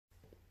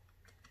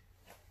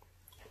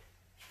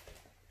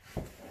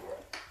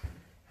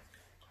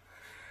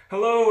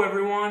Hello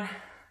everyone,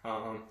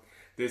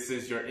 this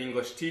is your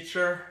English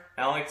teacher,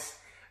 Alex,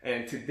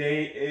 and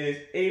today is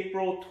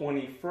April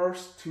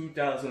 21st,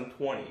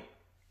 2020.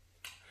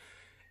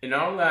 In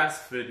our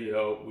last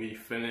video, we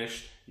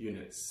finished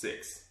Unit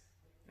 6,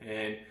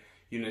 and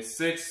Unit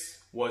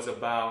 6 was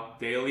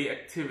about daily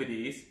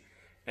activities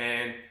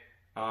and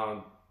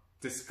how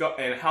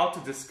to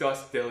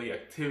discuss daily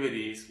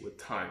activities with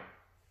time.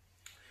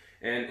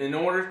 And in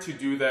order to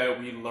do that,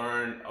 we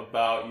learned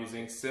about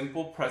using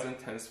simple present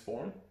tense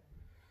form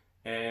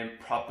and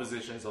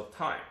propositions of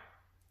time.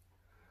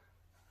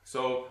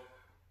 So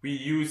we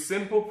use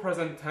simple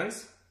present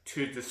tense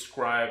to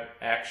describe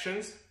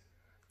actions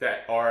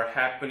that are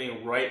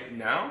happening right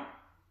now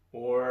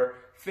or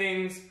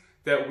things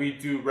that we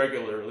do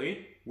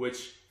regularly,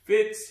 which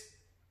fits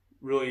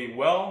really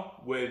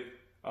well with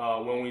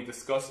when we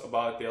discuss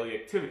about daily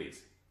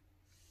activities.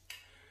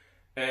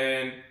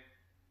 And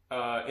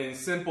in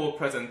simple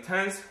present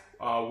tense,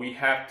 we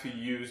have to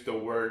use the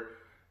word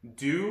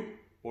do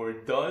or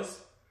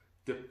does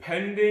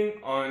depending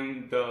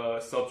on the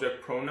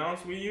subject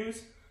pronouns we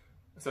use,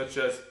 such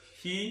as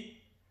he,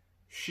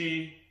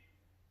 she,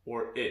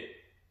 or it.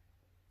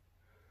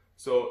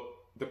 So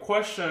the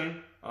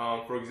question,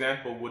 for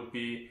example, would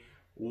be,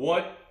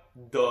 what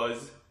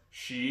does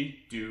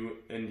she do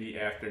in the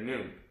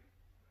afternoon?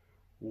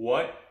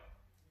 What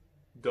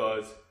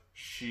does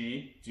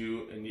she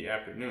do in the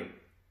afternoon?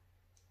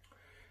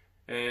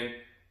 And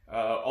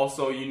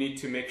also you need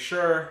to make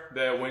sure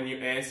that when you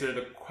answer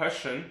the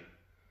question,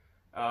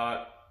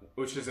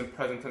 which is in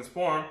present tense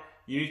form,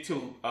 you need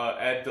to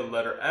add the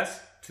letter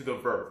S to the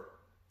verb.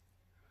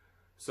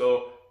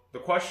 So the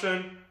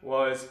question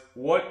was,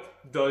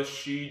 what does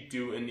she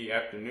do in the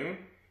afternoon?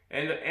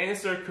 And the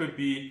answer could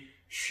be,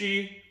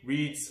 she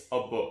reads a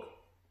book.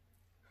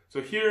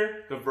 So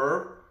here the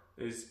verb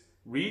is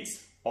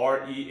reads,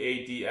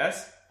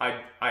 R-E-A-D-S. I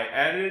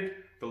added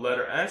the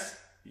letter S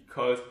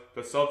because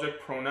the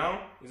subject pronoun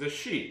is a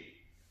she.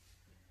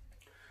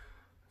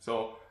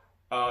 So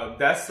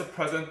that's the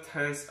present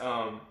tense,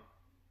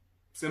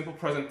 simple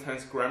present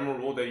tense grammar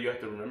rule that you have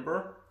to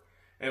remember.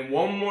 And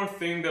one more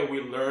thing that we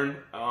learned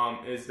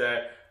is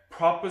that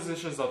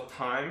propositions of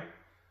time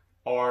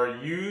are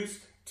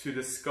used to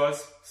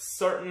discuss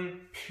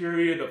certain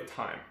period of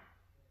time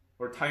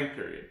or time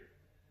period.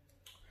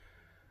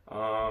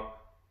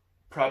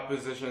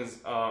 Propositions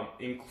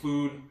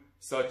include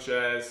such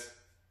as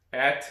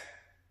at,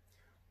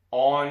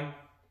 on,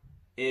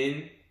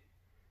 in,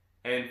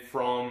 and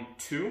from,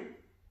 to.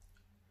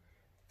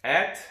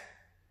 At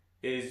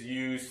is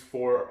used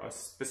for a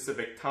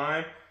specific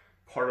time,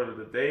 part of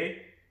the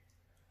day.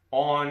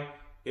 On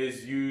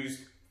is used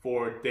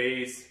for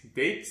days,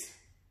 dates.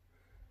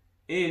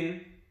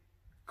 In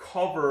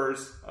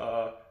covers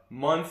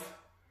month,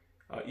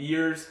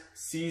 years,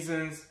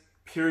 seasons,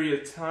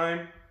 period of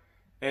time,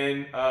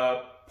 and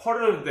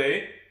part of the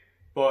day,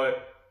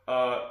 but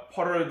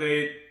part of the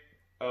day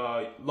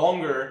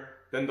longer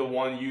than the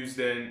one used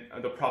in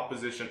the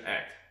proposition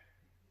at.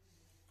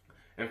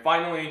 And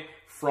finally,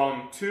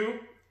 from to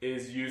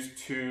is used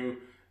to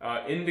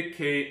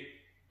indicate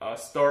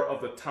start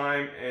of the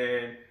time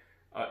and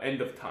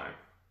end of time.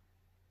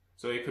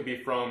 So it could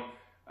be from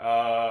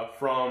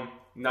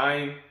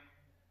 9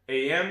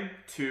 a.m.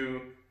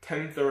 to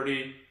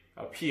 10:30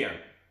 p.m.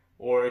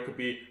 or it could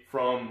be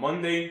from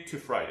Monday to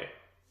Friday,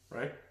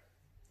 right?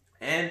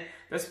 And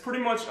that's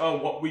pretty much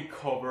what we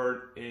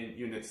covered in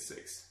Unit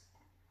 6.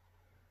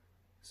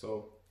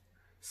 So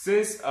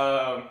since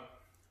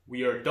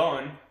we are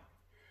done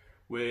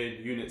with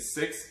Unit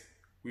 6,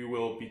 we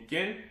will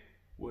begin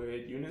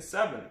with Unit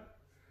 7.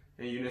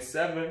 And Unit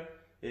 7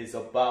 is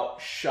about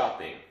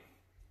shopping.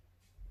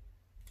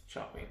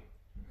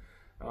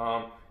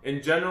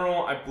 In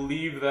general, I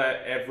believe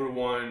that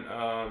everyone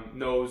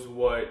knows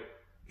what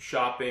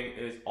shopping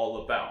is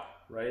all about,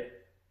 right?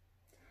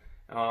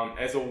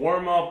 As a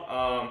warm-up,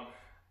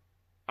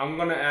 I'm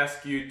going to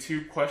ask you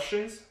two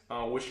questions,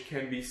 which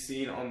can be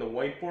seen on the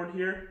whiteboard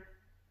here.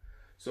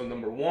 So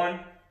number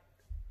one,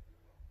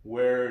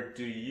 where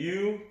do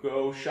you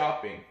go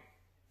shopping?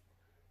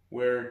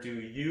 Where do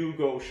you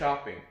go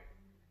shopping?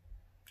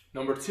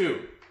 Number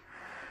two,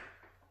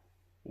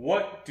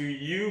 what do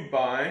you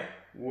buy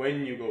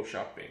when you go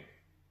shopping?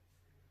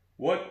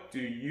 What do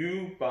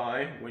you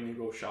buy when you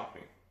go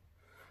shopping?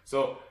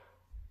 So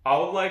I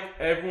would like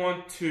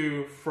everyone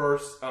to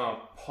first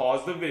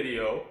pause the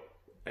video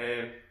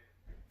and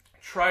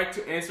try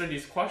to answer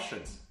these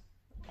questions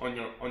on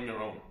your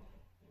own.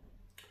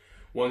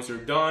 Once you're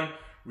done,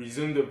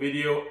 resume the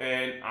video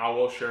and I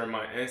will share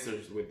my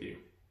answers with you.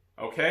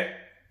 Okay?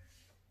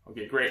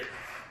 Okay, great.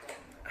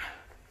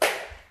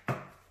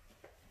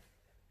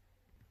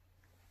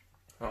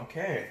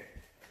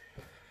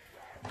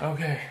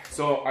 Okay,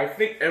 so I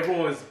think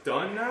everyone is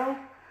done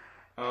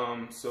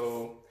now.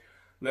 So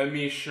let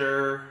me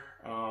share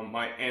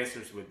my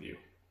answers with you.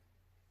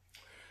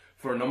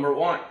 For number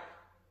one,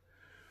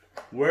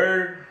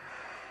 where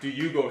do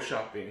you go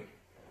shopping?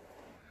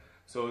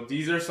 So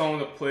these are some of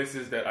the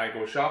places that I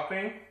go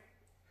shopping.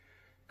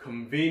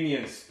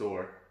 Convenience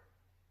store.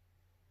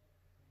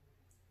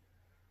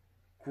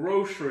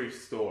 grocery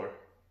store,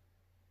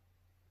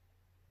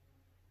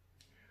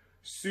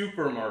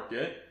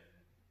 supermarket,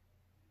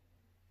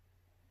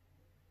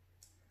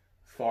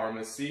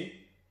 pharmacy,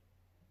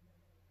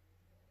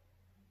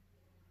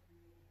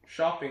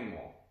 shopping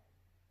mall.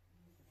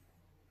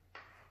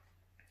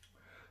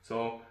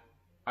 So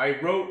I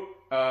wrote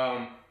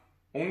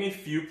only a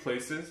few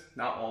places,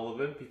 not all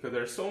of it, because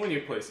there are so many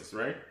places,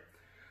 right?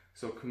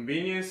 So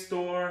convenience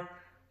store,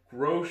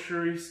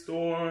 grocery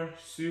store,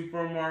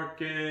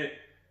 supermarket,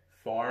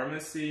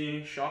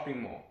 pharmacy,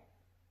 shopping mall.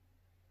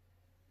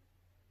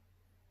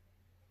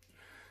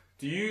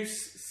 Do you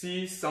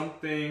see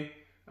something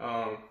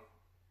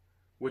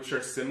which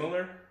are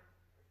similar?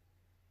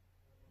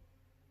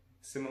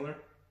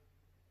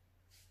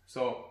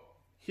 So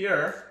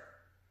here,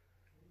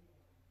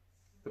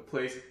 the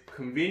place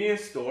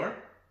convenience store,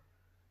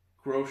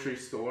 grocery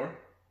store,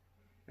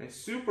 and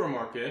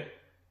supermarket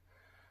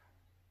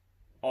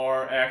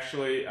are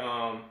actually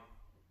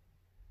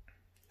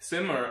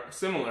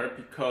similar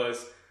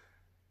because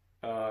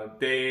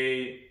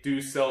they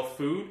do sell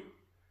food,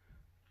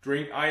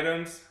 drink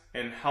items,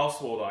 and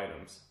household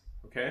items.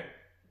 Okay,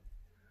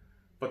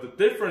 but the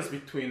difference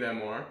between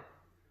them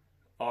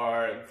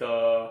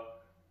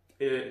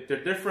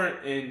they're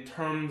different in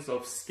terms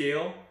of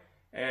scale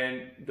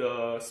and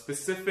the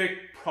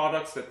specific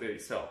products that they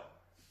sell,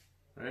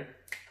 right?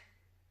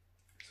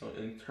 So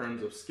in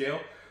terms of scale,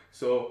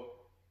 so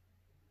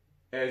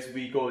as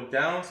we go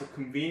down, so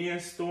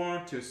convenience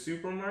store to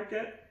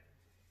supermarket,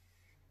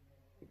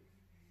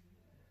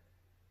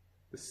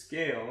 the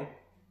scale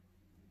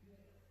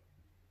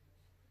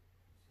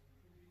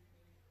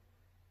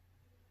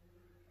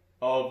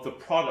of the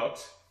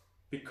product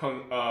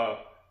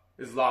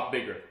is a lot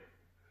bigger.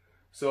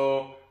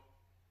 So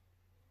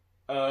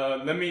a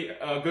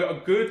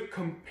good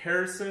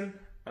comparison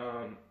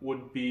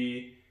would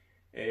be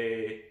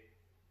a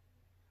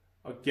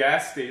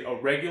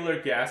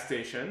regular gas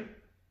station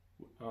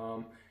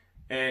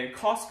and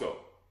Costco,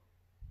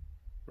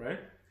 right?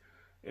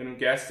 In a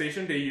gas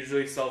station, they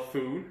usually sell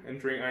food and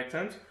drink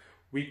items.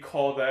 We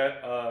call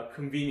that a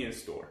convenience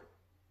store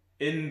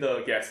in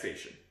the gas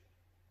station.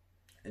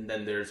 And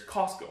then there's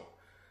Costco.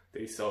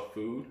 They sell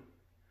food,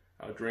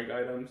 drink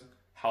items,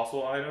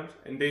 household items,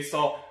 and they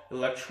sell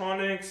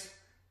electronics,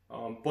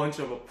 bunch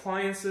of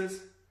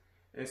appliances,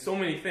 and so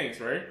many things,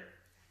 right?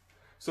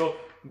 So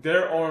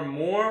there are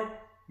more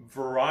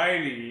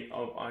variety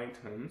of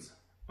items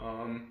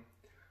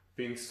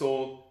being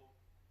sold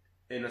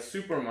in a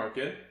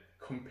supermarket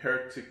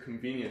compared to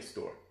convenience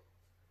store.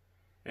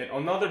 And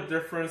another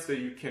difference that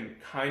you can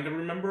kind of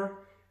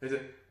remember is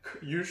that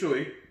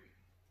usually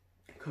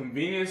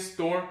convenience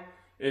store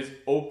is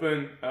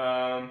open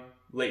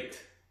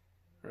late,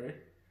 right?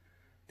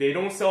 They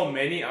don't sell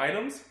many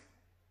items,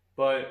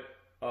 but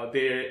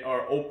they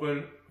are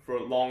open for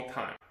a long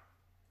time.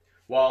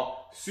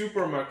 While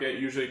supermarket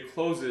usually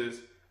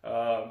closes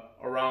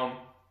around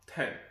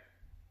 10,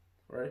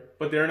 right?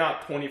 But they're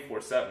not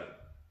 24/7.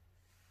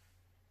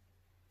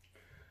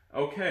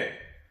 Okay,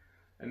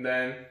 and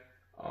then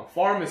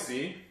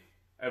pharmacy,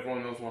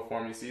 everyone knows what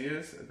pharmacy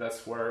is.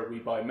 That's where we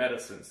buy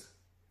medicines.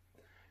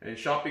 And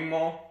shopping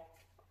mall,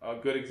 a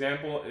good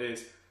example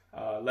is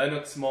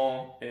Lenox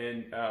Mall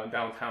in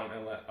downtown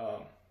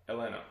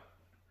Atlanta,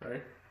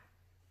 right?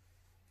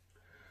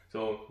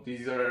 So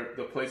these are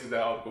the places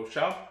that I would go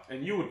shop,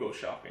 and you would go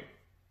shopping.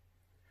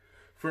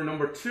 For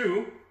number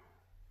 2,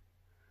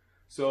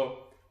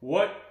 so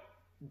what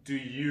do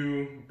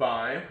you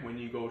buy when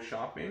you go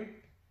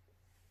shopping?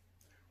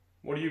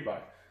 What do you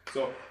buy?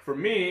 So for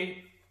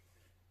me,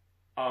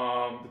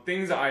 the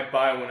things that I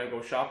buy when I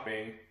go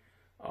shopping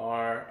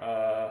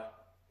are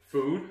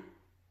food,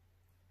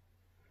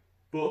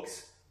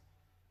 books,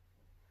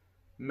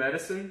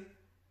 medicine,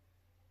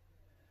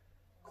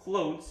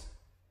 clothes,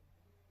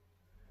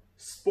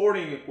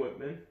 sporting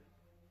equipment,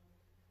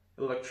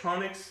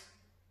 electronics,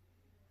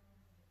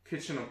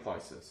 kitchen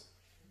appliances,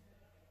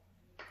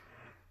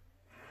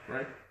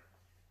 right?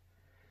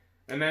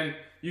 And then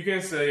you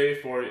can say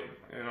for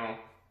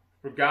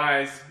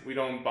guys, we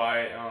don't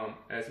buy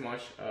as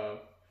much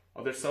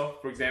other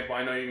stuff. For example,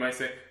 I know you might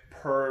say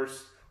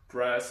purse,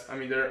 dress. I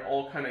mean, they're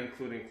all kind of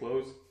including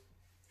clothes.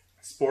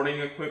 Sporting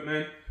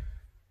equipment,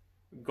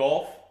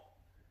 golf,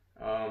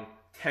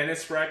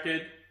 tennis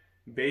racket,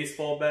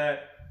 baseball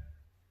bat,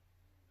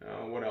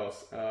 what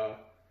else?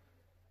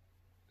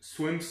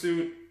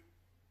 Swimsuit,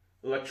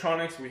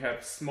 electronics, we have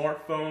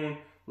smartphone,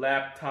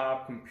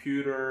 laptop,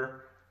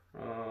 computer,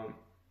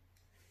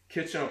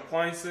 kitchen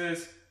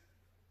appliances,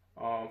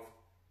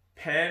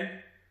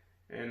 pan,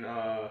 and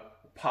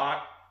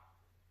pot.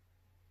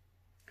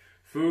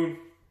 Food,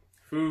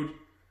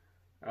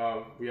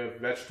 we have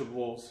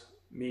vegetables,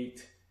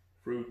 meat,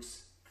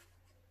 fruits,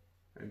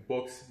 and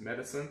books,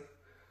 medicine.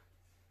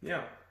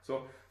 Yeah,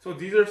 so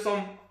these are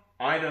some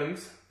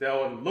items that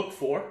I would look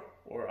for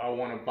or I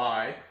want to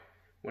buy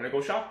when I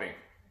go shopping.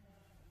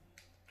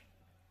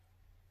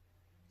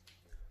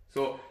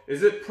 So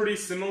is it pretty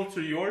similar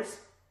to yours?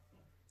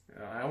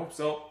 I hope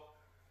so.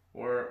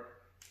 Or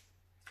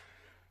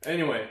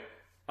anyway,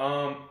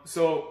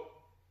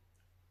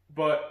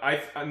 But I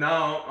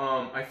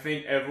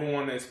think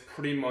everyone is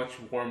pretty much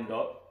warmed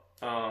up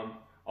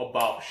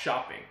about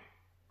shopping,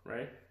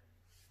 right?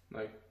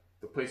 Like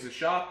the place to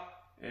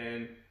shop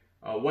and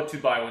what to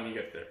buy when you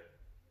get there.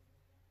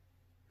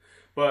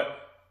 But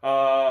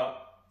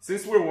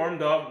since we're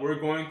warmed up, we're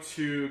going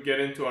to get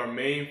into our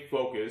main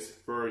focus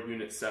for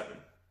Unit 7,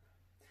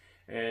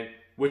 and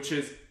which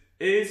is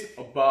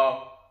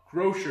about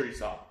grocery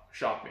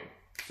shopping.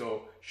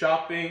 So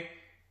shopping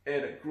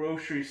at a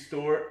grocery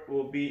store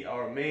will be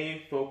our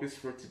main focus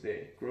for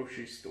today.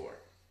 Grocery store.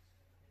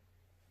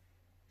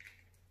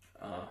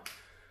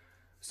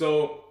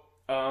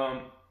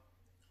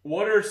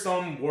 What are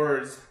some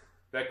words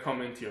that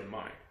come into your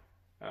mind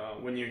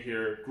when you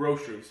hear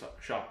grocery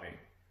shopping?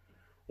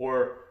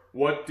 Or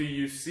what do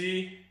you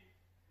see,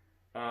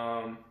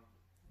 or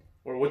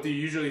what do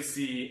you usually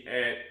see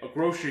at a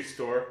grocery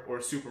store or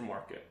a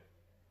supermarket?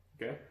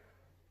 Okay,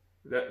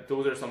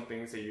 those are some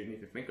things that you need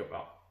to think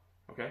about.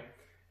 Okay,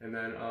 and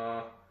then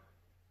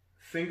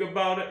think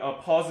about it.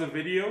 Pause the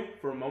video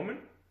for a moment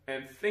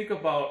and think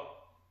about,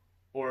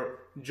 or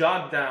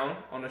jot down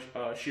on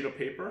a sheet of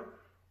paper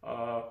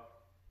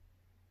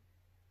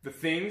the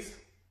things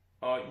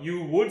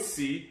you would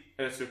see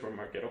at a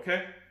supermarket.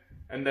 Okay,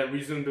 and then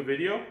resume the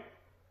video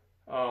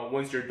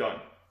once you're done.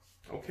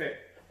 Okay.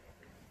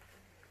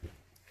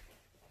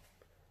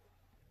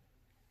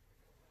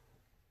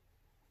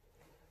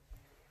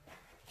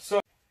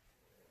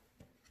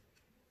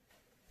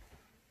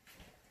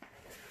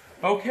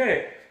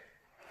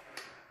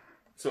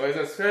 So as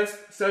I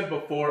said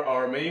before,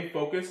 our main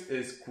focus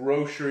is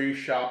grocery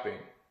shopping.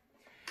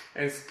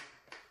 And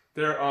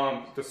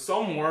there's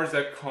some words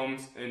that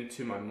comes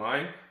into my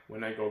mind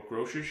when I go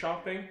grocery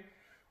shopping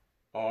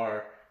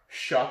are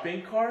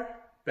shopping cart,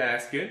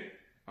 basket.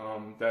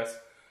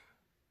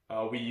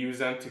 We use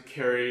them to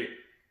carry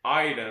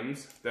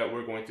items that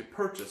we're going to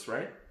purchase,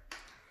 right?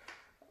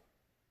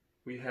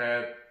 We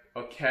have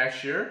a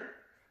cashier,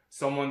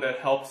 someone that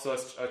helps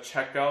us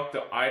check out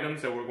the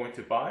items that we're going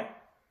to buy.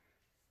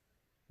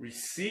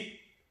 Receipt.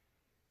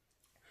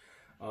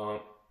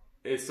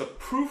 It's a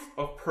proof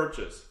of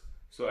purchase.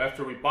 So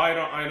after we buy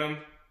the item,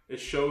 it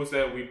shows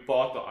that we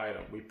bought the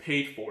item, we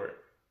paid for it.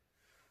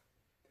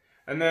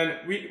 And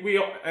then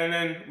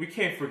we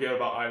can't forget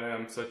about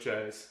items such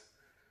as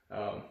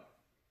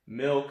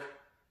milk,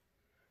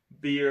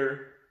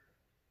 beer,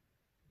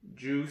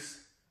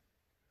 juice.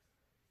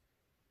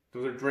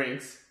 Those are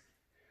drinks.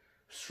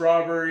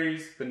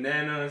 Strawberries,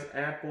 bananas,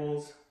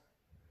 apples,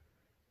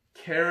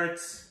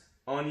 carrots,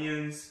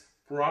 onions,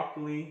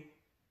 broccoli,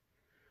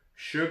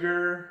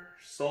 sugar,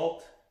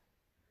 salt,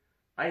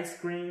 ice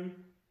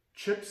cream,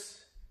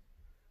 chips,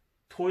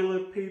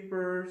 toilet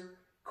papers,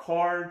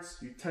 cards,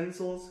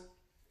 utensils,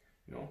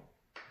 you know.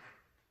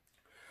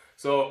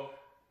 So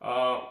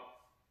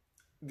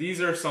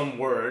these are some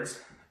words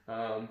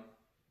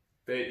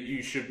that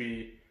you should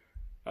be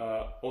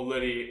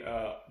already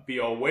be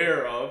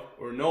aware of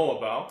or know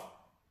about.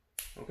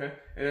 Okay,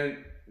 and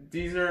then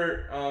these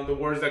are the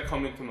words that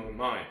come into my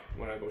mind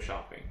when I go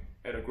shopping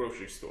at a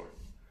grocery store.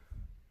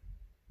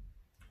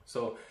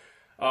 So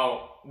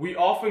we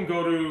often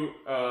go to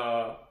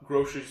a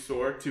grocery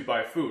store to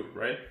buy food,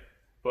 right?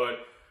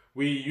 But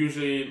we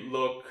usually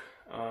look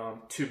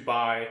to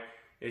buy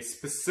a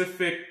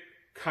specific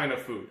kind of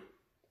food.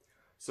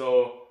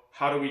 So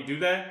how do we do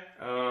that?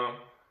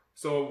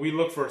 So we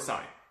look for a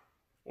sign,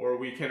 or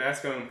we can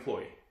ask an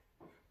employee.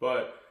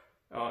 But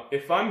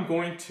if I'm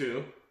going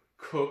to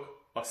cook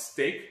a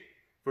steak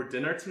for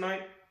dinner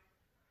tonight,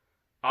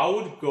 I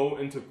would go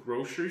into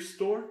grocery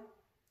store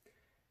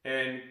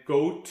and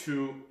go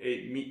to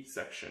a meat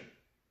section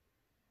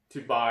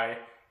to buy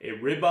a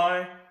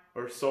ribeye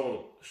or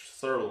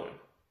sirloin.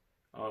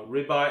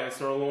 Ribeye and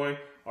sirloin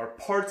are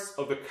parts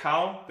of the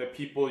cow that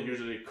people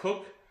usually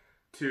cook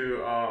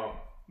to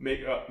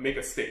make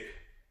a steak.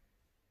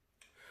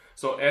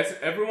 So as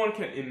everyone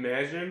can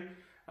imagine,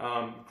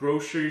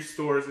 grocery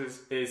stores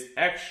is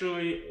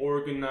actually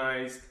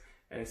organized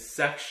and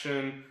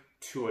sectioned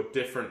to a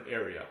different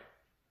area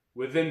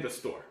within the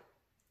store.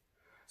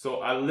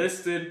 So I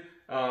listed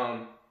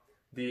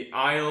the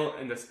aisle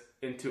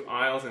into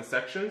aisles and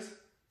sections.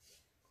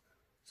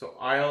 So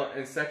aisle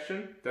and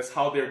section, that's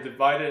how they're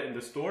divided in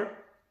the store.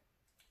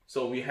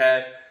 So we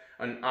have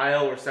an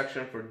aisle or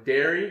section for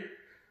dairy.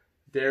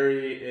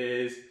 Dairy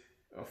is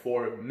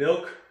for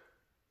milk,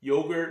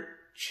 yogurt,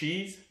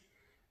 cheese,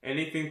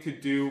 anything to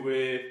do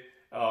with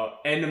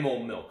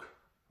animal milk.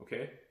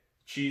 Okay,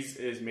 cheese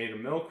is made of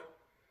milk,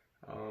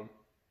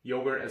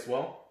 yogurt as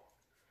well.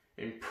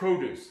 And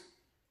produce,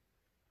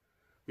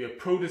 we have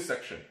produce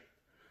section.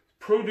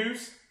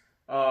 Produce,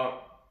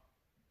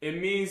 it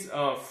means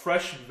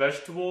fresh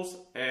vegetables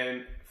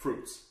and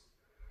fruits.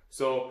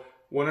 So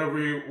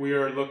whenever we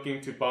are looking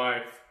to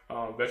buy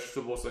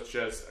vegetables such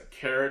as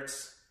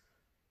carrots,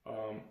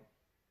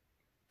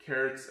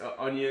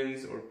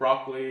 onions, or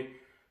broccoli,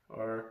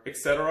 or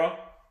etc.,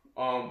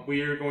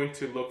 we are going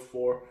to look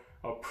for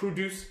a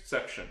produce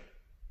section.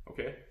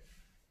 Okay,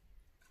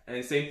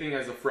 and same thing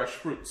as the fresh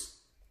fruits.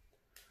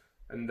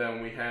 And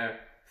then we have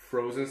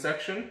frozen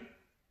section.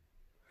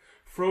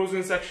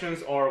 Frozen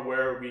sections are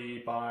where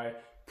we buy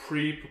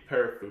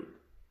pre-prepared food,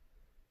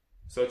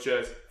 such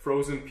as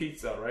frozen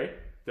pizza, right?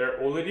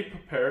 They're already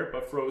prepared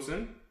but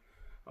frozen.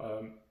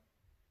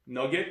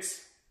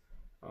 Nuggets,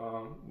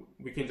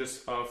 we can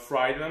just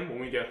fry them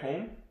when we get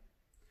home.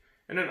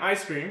 And then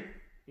ice cream,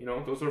 you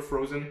know, those are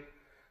frozen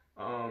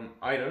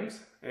items,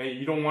 and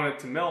you don't want it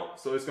to melt,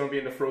 so it's going to be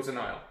in the frozen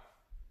aisle.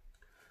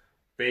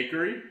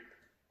 Bakery.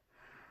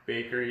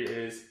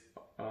 Bakery's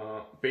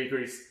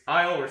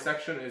aisle or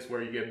section is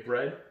where you get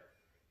bread,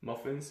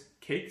 muffins,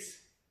 cakes.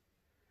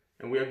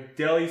 And we have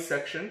deli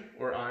section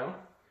or aisle.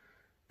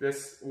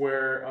 This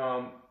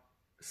where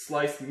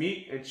sliced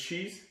meat and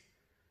cheese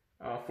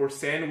for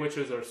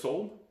sandwiches are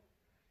sold.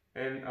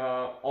 And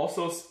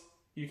also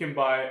you can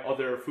buy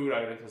other food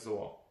items as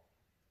well.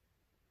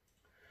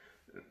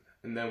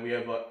 And then we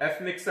have an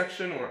ethnic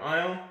section or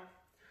aisle.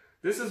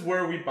 This is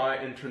where we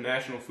buy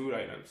international food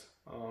items.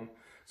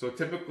 So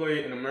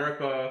typically in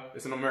America,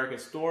 it's an American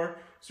store,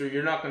 so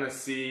you're not going to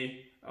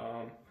see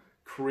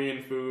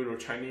Korean food or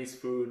Chinese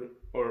food,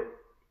 or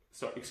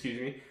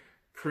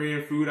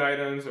Korean food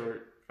items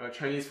or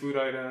Chinese food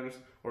items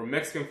or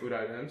Mexican food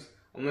items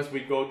unless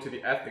we go to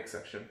the ethnic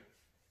section.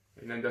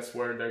 And then that's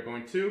where they're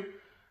going to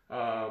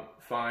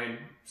find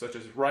such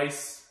as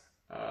rice,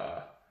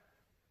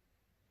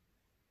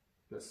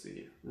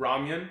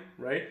 ramen,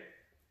 right?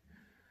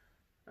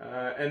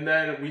 And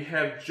then we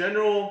have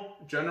general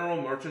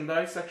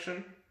merchandise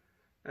section,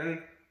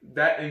 and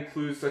that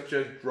includes such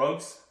as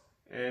drugs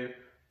and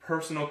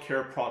personal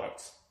care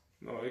products.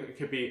 It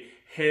could be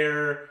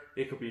hair,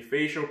 it could be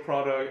facial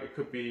product, it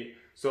could be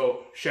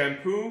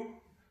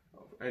shampoo,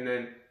 and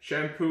then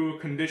shampoo,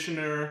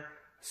 conditioner,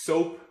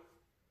 soap,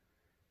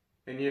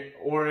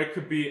 or it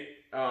could be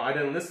I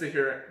didn't list it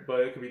here, but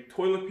it could be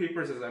toilet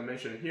papers as I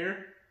mentioned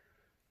here,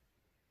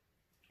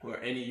 or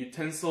any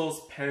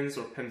utensils, pens,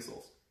 or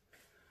pencils.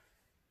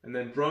 And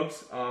then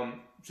drugs,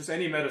 just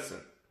any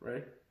medicine,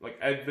 right?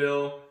 Like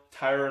Advil,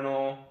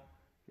 Tylenol,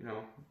 you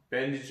know,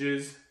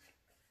 bandages.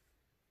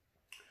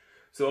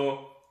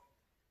 So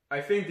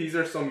I think these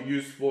are some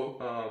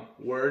useful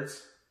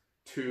words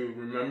to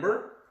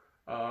remember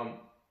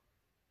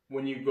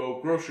when you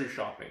go grocery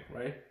shopping,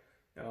 right?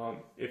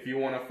 If you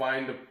want to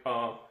find the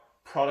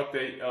product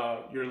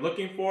that you're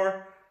looking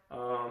for.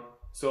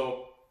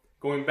 So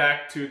going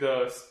back to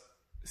the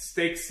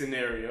steak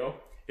scenario,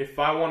 if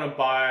I want to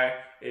buy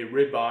a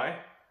ribeye,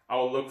 I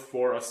will look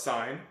for a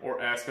sign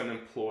or ask an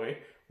employee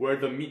where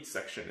the meat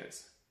section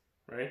is,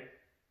 right?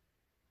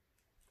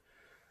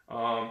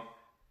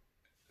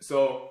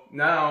 So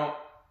now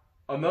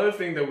another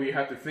thing that we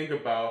have to think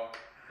about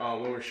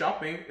when we're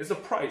shopping is the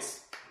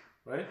price,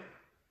 right?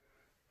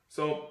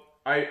 So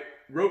I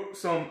wrote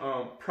some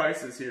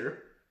prices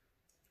here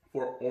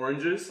for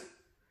oranges,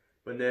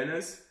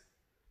 bananas,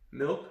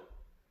 milk,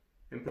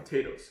 and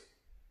potatoes,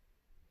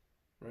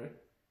 right?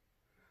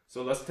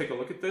 So let's take a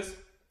look at this.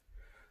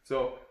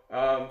 So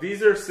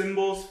these are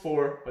symbols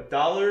for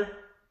 $,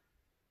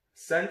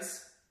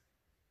 cents,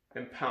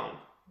 and pound.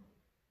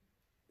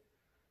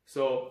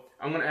 So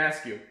I'm going to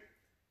ask you,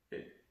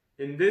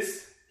 in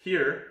this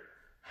here,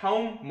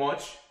 how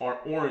much are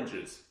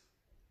oranges?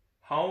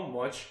 How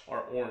much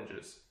are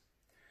oranges?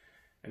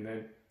 And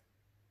then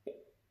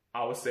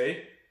I would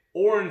say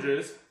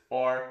oranges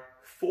are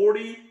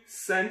 40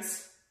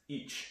 cents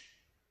each.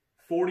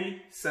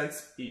 40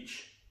 cents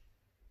each.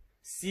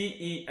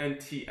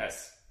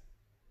 C-E-N-T-S.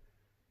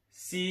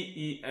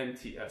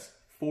 C-E-N-T-S.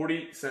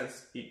 40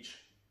 cents each.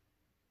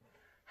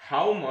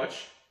 How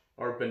much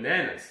are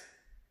bananas?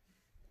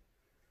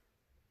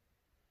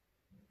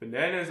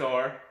 Bananas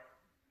are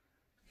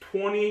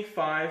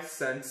 25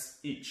 cents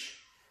each.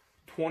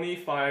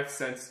 25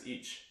 cents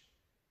each.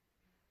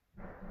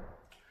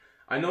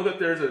 I know that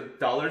there's a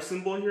dollar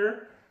symbol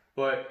here,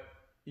 but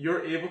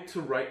you're able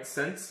to write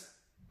cents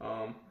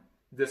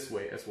this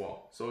way as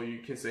well. So you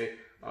can say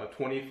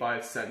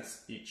 25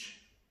 cents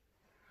each.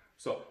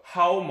 So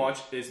how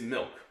much is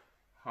milk?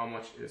 How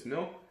much is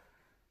milk?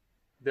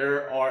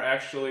 There are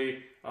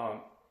actually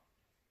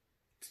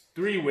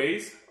 3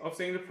 ways of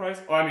saying the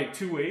price. Or I mean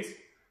 2 ways.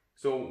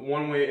 So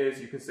one way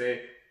is you can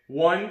say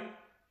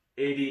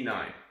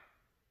 $1.89.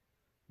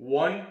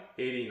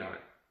 $1.89.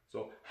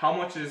 So how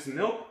much is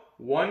milk?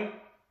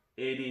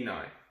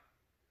 $1.89.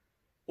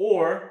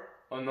 Or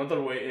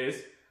another way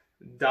is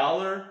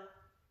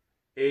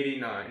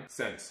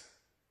 $1.89.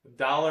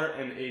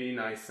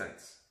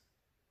 $1.89.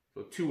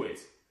 So 2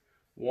 ways.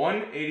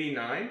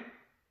 $1.89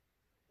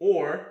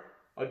 or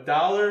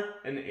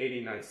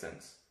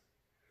 $1.89.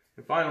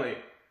 And finally,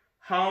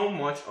 how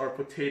much are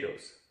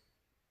potatoes?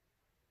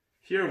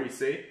 Here we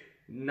say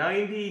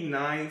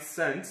 99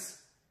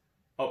 cents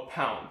a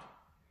pound.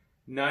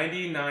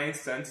 99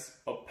 cents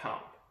a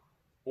pound.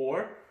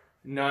 Or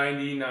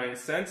 99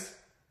 cents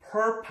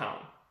per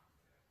pound.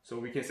 So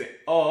we can say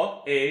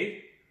or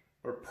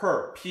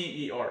per,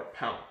 P-E-R,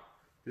 pound.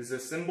 This is a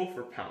symbol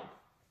for pound.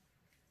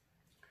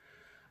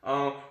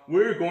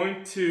 We're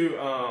going to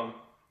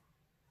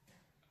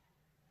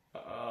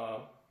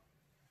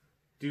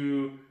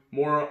do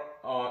more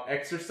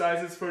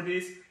exercises for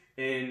these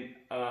in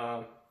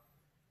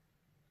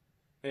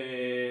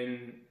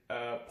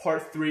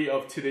part 3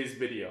 of today's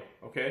video.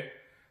 Okay,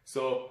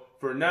 so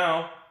for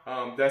now,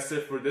 that's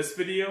it for this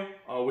video,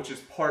 which is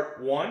part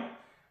 1.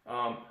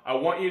 I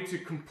want you to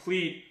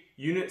complete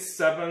Unit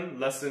 7,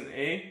 Lesson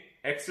A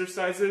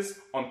exercises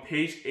on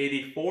page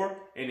 84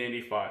 and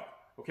 85.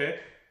 Okay,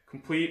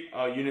 complete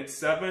Unit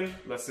 7,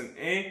 Lesson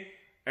A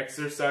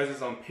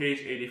exercises on page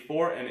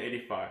 84 and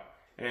 85.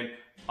 And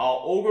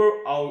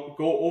I'll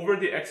go over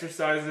the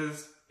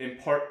exercises in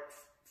part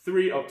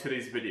 3 of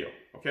today's video.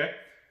 Okay?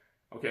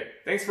 Okay,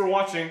 thanks for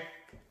watching.